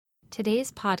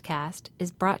Today's podcast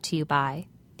is brought to you by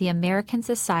the American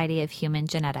Society of Human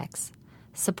Genetics,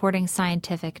 supporting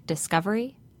scientific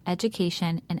discovery,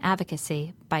 education, and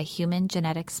advocacy by human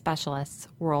genetics specialists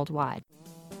worldwide.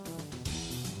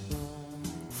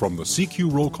 From the CQ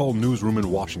Roll Call Newsroom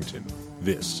in Washington,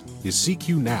 this is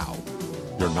CQ Now,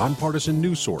 your nonpartisan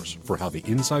news source for how the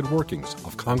inside workings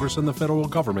of Congress and the federal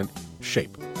government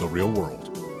shape the real world.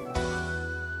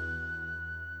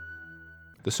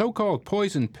 The so-called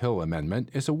poison pill amendment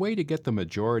is a way to get the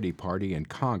majority party in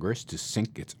Congress to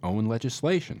sink its own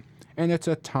legislation, and it's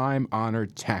a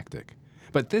time-honored tactic.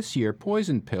 But this year,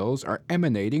 poison pills are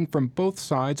emanating from both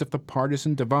sides of the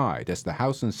partisan divide as the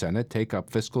House and Senate take up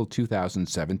fiscal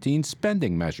 2017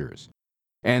 spending measures.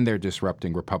 And they're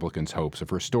disrupting Republicans' hopes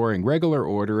of restoring regular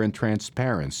order and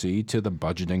transparency to the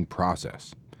budgeting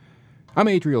process. I'm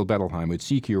Adriel Bettelheim with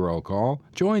CQ Roll Call,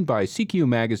 joined by CQ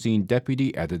Magazine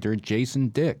Deputy Editor Jason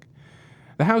Dick.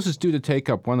 The House is due to take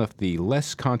up one of the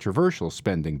less controversial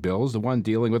spending bills, the one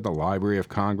dealing with the Library of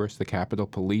Congress, the Capitol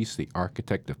Police, the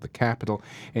architect of the Capitol.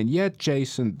 And yet,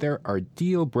 Jason, there are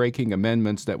deal-breaking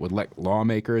amendments that would let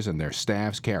lawmakers and their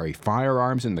staffs carry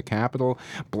firearms in the Capitol,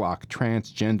 block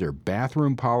transgender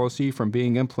bathroom policy from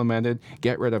being implemented,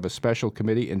 get rid of a special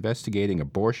committee investigating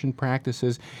abortion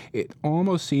practices. It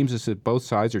almost seems as if both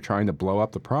sides are trying to blow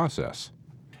up the process.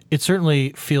 It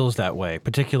certainly feels that way,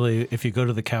 particularly if you go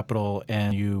to the Capitol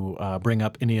and you bring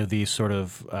up any of these sort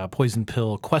of poison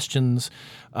pill questions.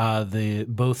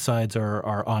 Both sides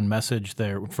are on message.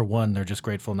 For one, they're just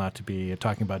grateful not to be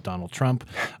talking about Donald Trump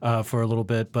for a little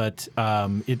bit. But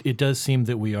it does seem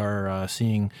that we are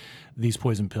seeing these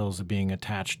poison pills being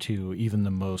attached to even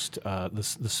the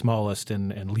smallest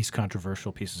and least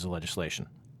controversial pieces of legislation.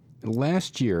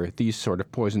 Last year, these sort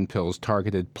of poison pills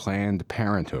targeted Planned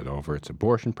Parenthood over its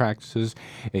abortion practices.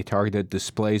 They targeted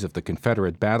displays of the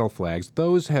Confederate battle flags.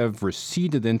 Those have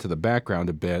receded into the background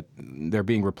a bit. They're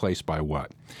being replaced by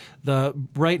what?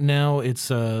 Right now, it's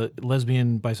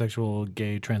lesbian, bisexual,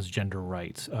 gay, transgender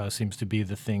rights seems to be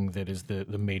the thing that is the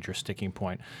major sticking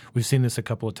point. We've seen this a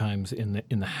couple of times in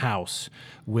the House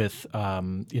with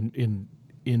in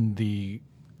the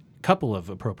couple of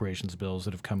appropriations bills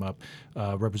that have come up.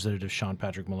 Representative Sean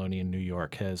Patrick Maloney in New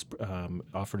York has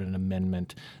offered an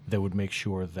amendment that would make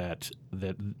sure that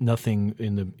nothing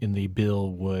in the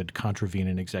bill would contravene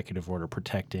an executive order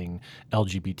protecting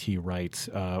LGBT rights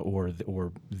or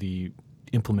the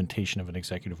implementation of an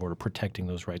executive order protecting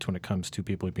those rights when it comes to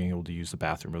people being able to use the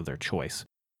bathroom of their choice.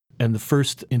 In the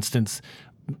first instance,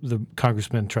 the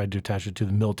congressman tried to attach it to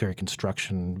the Military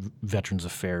Construction Veterans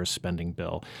Affairs spending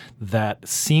bill. That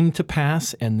seemed to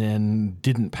pass and then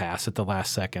didn't pass at the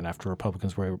last second after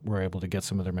Republicans were able to get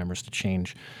some of their members to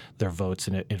change their votes,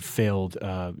 and it failed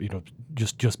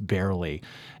just barely.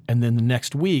 And then the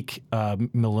next week,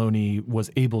 Maloney was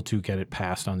able to get it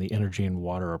passed on the Energy and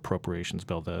Water Appropriations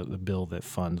Bill, the bill that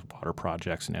funds water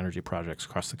projects and energy projects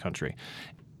across the country.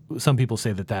 Some people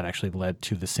say that actually led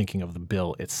to the sinking of the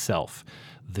bill itself.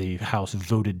 The House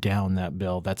voted down that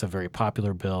bill. That's a very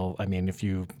popular bill. I mean, if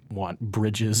you want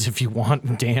bridges, if you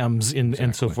want dams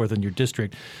and so forth in your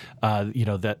district,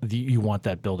 you want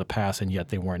that bill to pass, and yet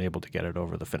they weren't able to get it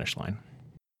over the finish line.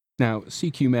 Now,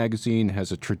 CQ Magazine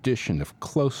has a tradition of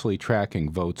closely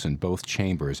tracking votes in both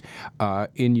chambers.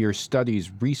 In your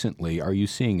studies recently, are you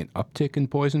seeing an uptick in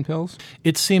poison pills?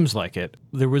 It seems like it.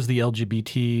 There was the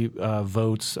LGBT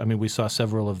votes. I mean, we saw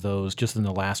several of those just in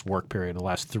the last work period, the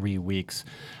last 3 weeks,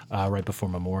 right before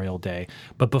Memorial Day.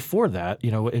 But before that,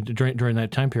 during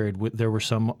that time period, there were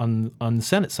some on the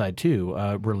Senate side, too,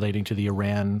 relating to the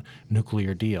Iran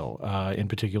nuclear deal. In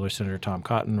particular, Senator Tom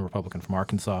Cotton, a Republican from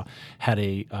Arkansas, had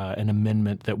an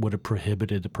amendment that would have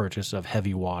prohibited the purchase of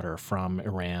heavy water from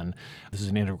Iran. This is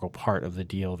an integral part of the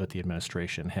deal that the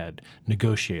administration had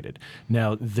negotiated.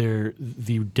 Now, the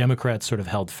Democrats sort of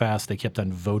held fast. They kept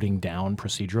on voting down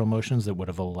procedural motions that would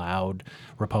have allowed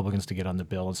Republicans to get on the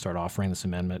bill and start offering this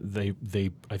amendment.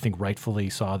 They I think, rightfully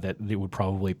saw that it would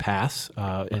probably pass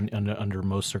under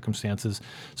most circumstances.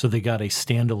 So they got a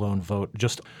standalone vote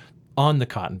just on the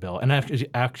Cotton bill, and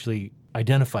actually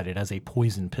identified it as a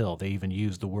poison pill. They even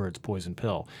used the words poison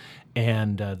pill.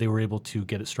 And they were able to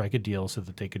strike a deal so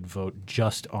that they could vote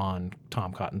just on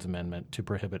Tom Cotton's amendment to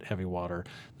prohibit heavy water.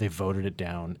 They voted it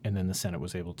down, and then the Senate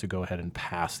was able to go ahead and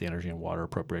pass the Energy and Water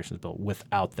Appropriations Bill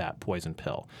without that poison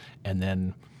pill. And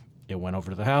then it went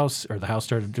over to the House, or the House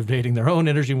started debating their own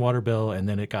energy and water bill, and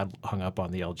then it got hung up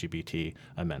on the LGBT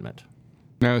amendment.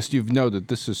 Now, as you've noted,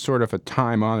 this is sort of a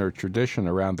time-honored tradition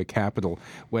around the Capitol.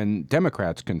 When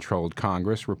Democrats controlled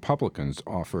Congress, Republicans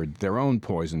offered their own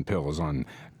poison pills on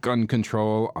gun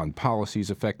control, on policies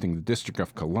affecting the District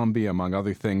of Columbia, among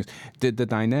other things. Did the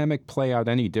dynamic play out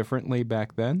any differently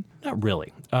back then? Not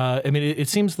really. It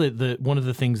seems that one of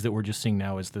the things that we're just seeing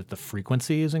now is that the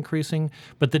frequency is increasing,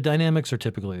 but the dynamics are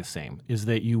typically the same, is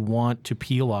that you want to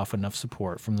peel off enough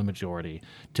support from the majority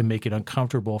to make it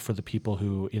uncomfortable for the people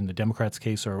who, in the Democrats'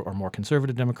 case, are more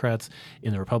conservative Democrats,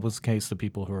 in the Republicans' case, the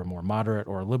people who are more moderate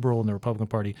or liberal in the Republican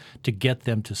Party, to get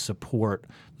them to support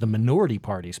the minority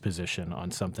party's position on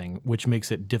something, which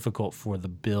makes it difficult for the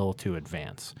bill to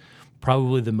advance.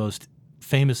 Probably the most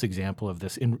famous example of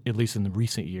this, at least in the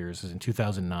recent years, is in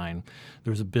 2009.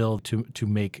 There was a bill to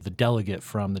make the delegate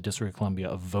from the District of Columbia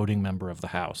a voting member of the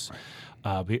House.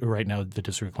 Right now, the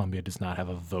District of Columbia does not have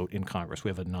a vote in Congress. We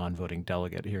have a non-voting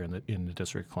delegate here in the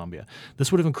District of Columbia.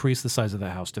 This would have increased the size of the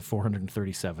House to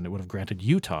 437. It would have granted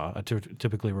Utah, a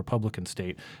typically Republican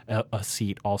state, a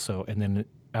seat also, and then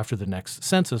after the next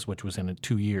census, which was in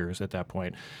 2 years at that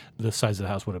point, the size of the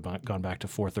House would have gone back to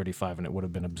 435, and it would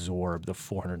have been absorbed, the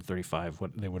 435,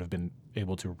 what they would have been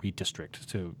able to redistrict,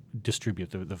 to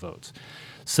distribute the votes.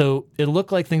 So it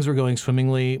looked like things were going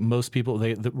swimmingly. Most people,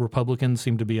 the Republicans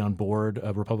seemed to be on board.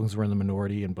 Republicans were in the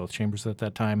minority in both chambers at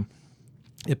that time.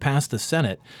 It passed the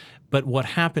Senate. But what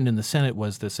happened in the Senate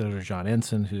was that Senator John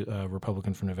Ensign, who a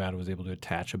Republican from Nevada, was able to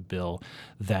attach a bill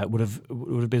that would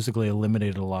have basically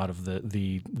eliminated a lot of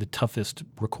the toughest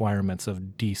requirements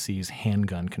of D.C.'s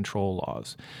handgun control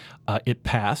laws. It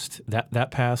passed.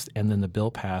 That passed, and then the bill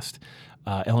passed.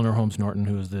 Eleanor Holmes Norton,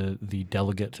 who was the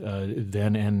delegate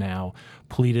then and now,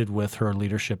 pleaded with her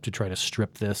leadership to try to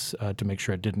strip this, to make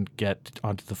sure it didn't get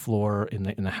onto the floor in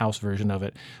the House version of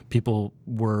it. People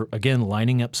were, again,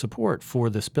 lining up support for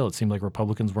this bill. It seemed like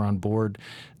Republicans were on board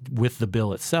with the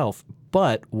bill itself.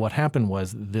 But what happened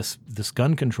was this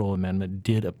gun control amendment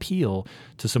did appeal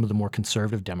to some of the more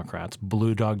conservative Democrats.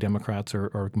 Blue dog Democrats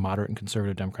or moderate and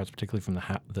conservative Democrats, particularly from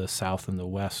the South and the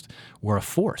West, were a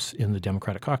force in the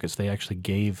Democratic caucus. They actually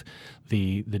gave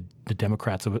the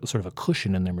Democrats sort of a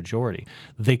cushion in their majority.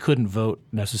 They couldn't vote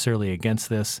necessarily against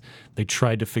this. They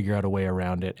tried to figure out a way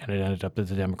around it, and it ended up that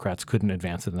the Democrats couldn't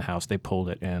advance it in the House. They pulled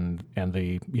it, and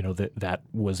that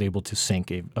was able to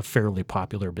sink a fairly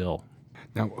popular bill.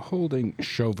 Now, holding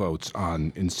show votes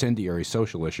on incendiary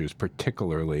social issues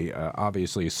particularly,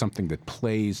 obviously, is something that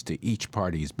plays to each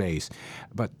party's base.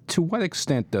 But to what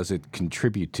extent does it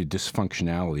contribute to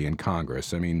dysfunctionality in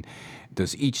Congress? I mean,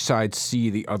 does each side see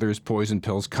the other's poison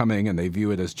pills coming and they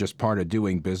view it as just part of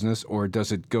doing business? Or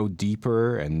does it go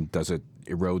deeper, and does it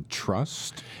erode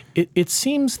trust? It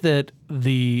seems that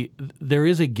there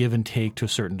is a give and take to a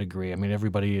certain degree. I mean,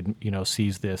 everybody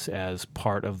sees this as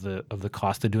part of the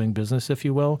cost of doing business, if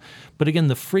you will. But again,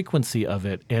 the frequency of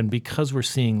it, and because we're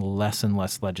seeing less and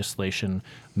less legislation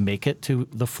make it to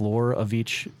the floor of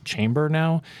each chamber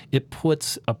now, it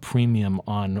puts a premium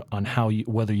on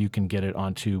whether you can get it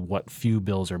onto what few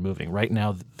bills are moving. Right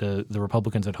now, the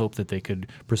Republicans had hoped that they could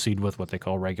proceed with what they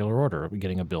call regular order,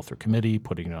 getting a bill through committee,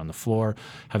 putting it on the floor,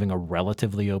 having a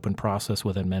relatively open process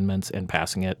with amendments, and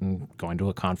passing it and going to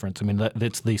a conference. I mean,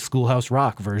 it's the Schoolhouse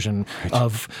Rock version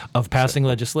of passing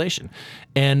legislation.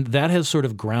 And that has sort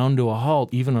of ground to a halt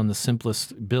even on the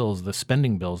simplest bills, the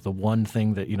spending bills. The one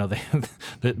thing that,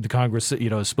 the Congress,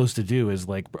 is supposed to do is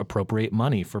like appropriate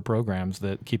money for programs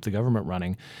that keep the government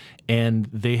running. And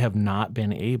they have not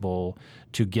been able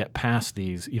to get past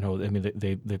these.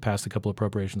 They passed a couple of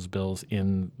appropriations bills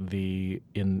in the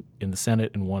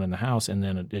Senate and one in the House, and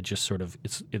then it just sort of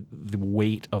the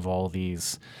weight of all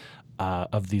these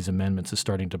amendments is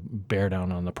starting to bear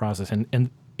down on the process. And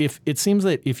if it seems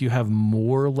that if you have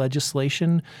more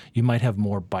legislation, you might have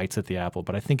more bites at the apple.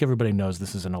 But I think everybody knows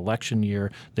this is an election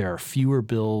year. There are fewer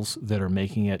bills that are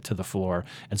making it to the floor.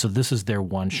 And so this is their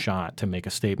one shot to make a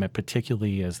statement,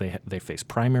 particularly as they face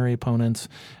primary opponents,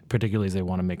 particularly as they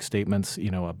want to make statements,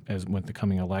 as with the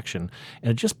coming election.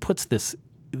 And it just puts this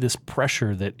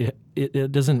pressure that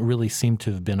it doesn't really seem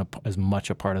to have been as much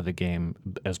a part of the game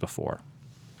as before.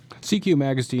 CQ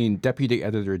Magazine Deputy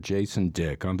Editor Jason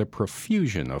Dick on the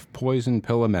profusion of poison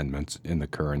pill amendments in the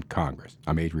current Congress.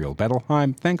 I'm Adriel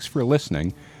Bettelheim. Thanks for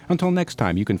listening. Until next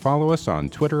time, you can follow us on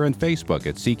Twitter and Facebook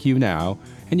at CQ Now,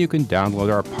 and you can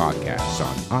download our podcasts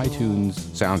on iTunes,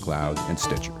 SoundCloud, and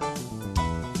Stitcher.